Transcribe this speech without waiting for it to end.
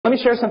Let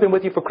me share something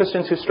with you for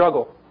Christians who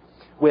struggle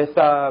with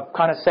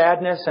kind of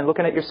sadness and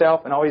looking at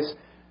yourself and always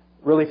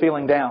really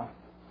feeling down.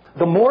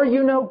 The more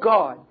you know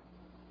God,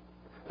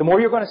 the more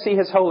you're going to see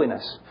His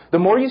holiness. The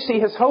more you see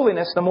His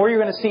holiness, the more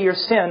you're going to see your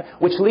sin,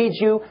 which leads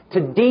you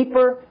to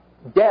deeper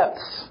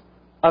depths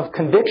of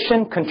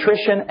conviction,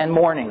 contrition, and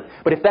mourning.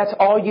 But if that's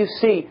all you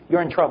see,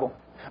 you're in trouble.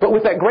 But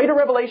with that greater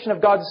revelation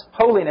of God's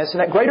holiness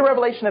and that greater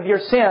revelation of your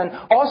sin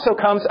also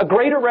comes a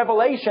greater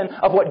revelation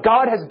of what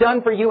God has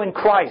done for you in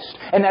Christ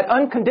and that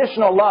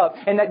unconditional love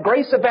and that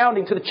grace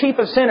abounding to the chief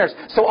of sinners.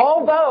 So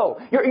although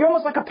you're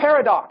almost like a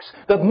paradox,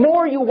 the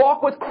more you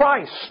walk with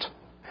Christ,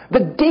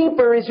 the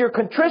deeper is your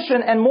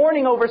contrition and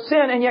mourning over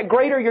sin, and yet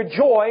greater your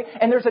joy.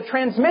 And there's a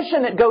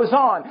transmission that goes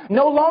on.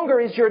 No longer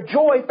is your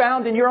joy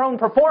found in your own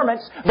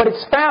performance, but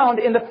it's found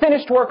in the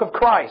finished work of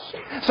Christ.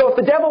 So if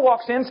the devil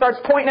walks in, starts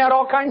pointing out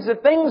all kinds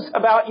of things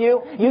about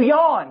you, you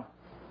yawn.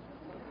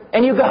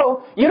 And you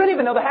go, you don't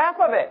even know the half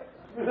of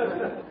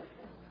it.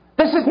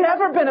 This has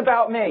never been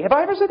about me. Have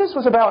I ever said this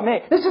was about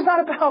me? This is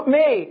not about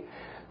me.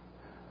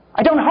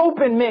 I don't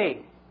hope in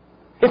me.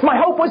 If my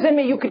hope was in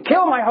me, you could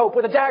kill my hope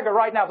with a dagger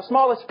right now. The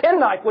smallest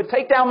penknife would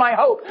take down my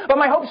hope. But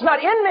my hope's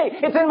not in me.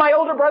 It's in my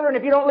older brother, and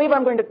if you don't leave,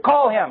 I'm going to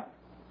call him.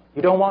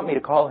 You don't want me to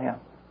call him.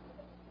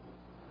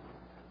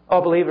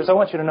 Oh, believers, I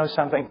want you to know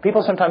something.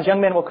 People sometimes, young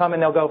men will come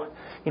and they'll go,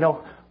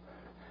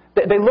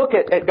 they look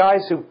at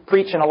guys who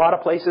preach in a lot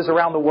of places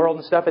around the world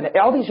and stuff, and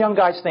all these young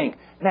guys think,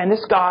 man,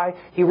 this guy,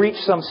 he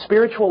reached some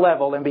spiritual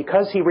level, and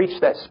because he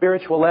reached that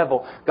spiritual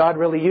level, God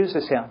really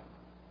uses him.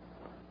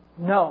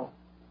 No.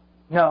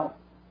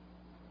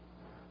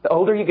 The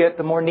older you get,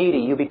 the more needy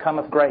you become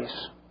of grace.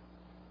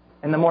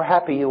 And the more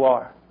happy you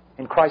are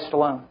in Christ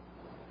alone.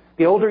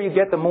 The older you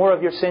get, the more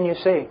of your sin you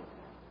see.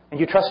 And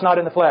you trust not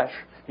in the flesh.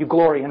 You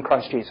glory in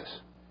Christ Jesus.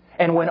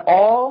 And when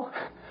all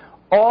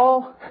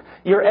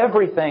your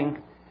everything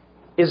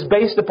is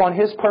based upon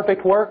His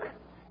perfect work,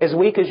 as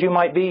weak as you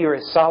might be, you're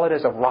as solid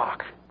as a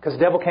rock. Because the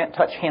devil can't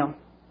touch him.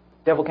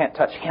 The devil can't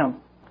touch him.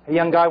 A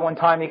young guy one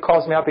time, he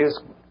calls me up. He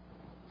was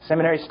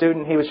seminary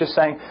student, he was just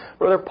saying,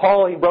 Brother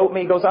Paul, he wrote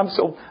me, he goes, I'm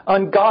so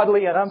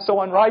ungodly and I'm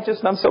so unrighteous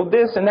and I'm so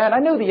this and that. I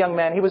knew the young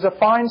man. He was a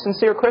fine,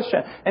 sincere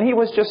Christian. And he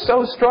was just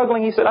so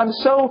struggling. He said, I'm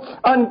so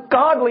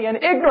ungodly and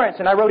ignorant.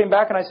 And I wrote him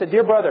back and I said,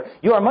 Dear brother,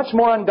 you are much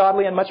more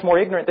ungodly and much more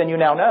ignorant than you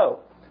now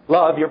know.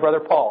 Love, your brother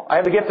Paul. I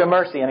have the gift of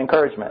mercy and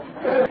encouragement.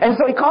 And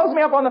so he calls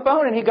me up on the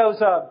phone and he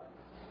goes,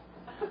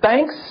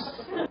 thanks.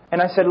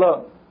 And I said,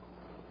 look,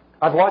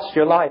 I've watched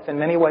your life. In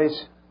many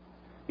ways,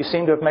 you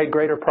seem to have made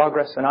greater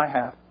progress than I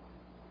have.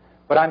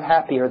 But I'm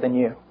happier than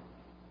you.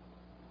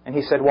 And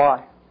he said,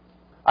 why?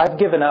 I've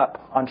given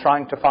up on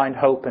trying to find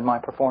hope in my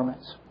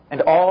performance.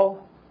 And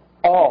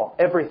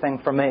everything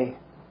for me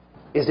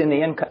is in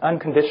the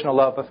unconditional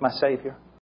love of my Savior.